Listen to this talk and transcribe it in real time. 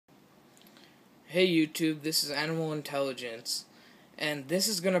Hey YouTube, this is Animal Intelligence, and this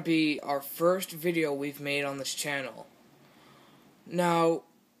is going to be our first video we've made on this channel. Now,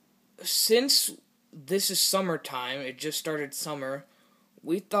 since this is summertime, it just started summer,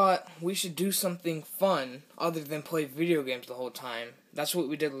 we thought we should do something fun other than play video games the whole time. That's what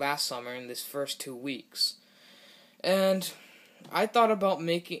we did last summer in this first 2 weeks. And I thought about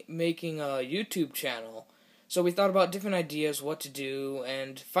making a YouTube channel. So we thought about different ideas, what to do,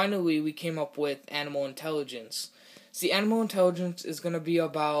 and finally we came up with Animal Intelligence. See, Animal Intelligence is going to be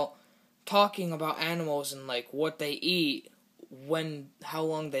about talking about animals and like what they eat, how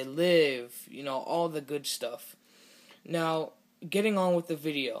long they live, all the good stuff. Now, getting on with the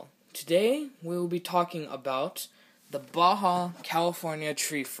video. Today we will be talking about the Baja California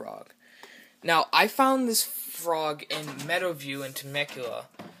tree frog. Now, I found this frog in Meadowview in Temecula.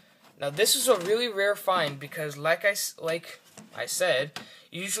 Now, this is a really rare find because, like I said,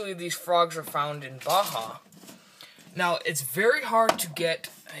 usually these frogs are found in Baja. Now, it's very hard to get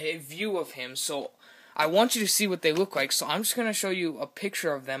a view of him, so I want you to see what they look like. So I'm just going to show you a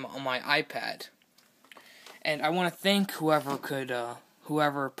picture of them on my iPad. And I want to thank whoever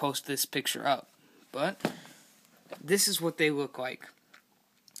posted this picture up. But this is what they look like.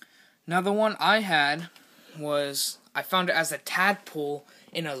 Now, the one I had was, I found it as a tadpole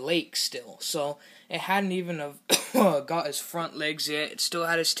in a lake still, so it hadn't even got his front legs yet. It still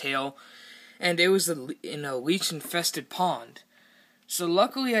had his tail, and it was in a leech-infested pond. So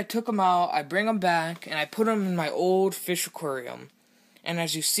luckily I took him out, I bring him back, and I put him in my old fish aquarium. And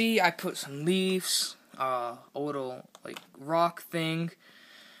as you see, I put some leaves, a little rock thing,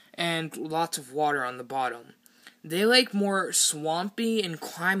 and lots of water on the bottom. They like more swampy and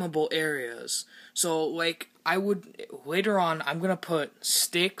climbable areas. So later on, I'm gonna put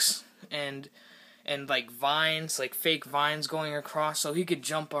sticks and vines, fake vines going across, so he could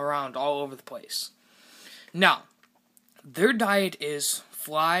jump around all over the place. Now, their diet is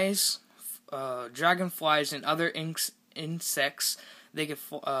flies, dragonflies, and other insects they could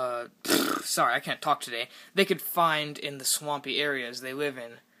sorry, I can't talk today. They could find in the swampy areas they live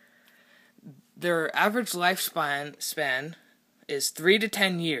in. Their average lifespan is 3 to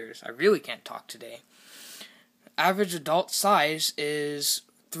 10 years. I really can't talk today. Average adult size is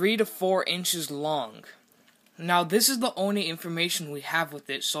 3 to 4 inches long. Now, this is the only information we have with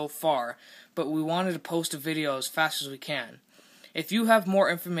it so far, but we wanted to post a video as fast as we can. If you have more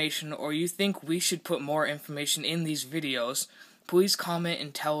information or you think we should put more information in these videos, please comment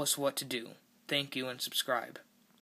and tell us what to do. Thank you and subscribe.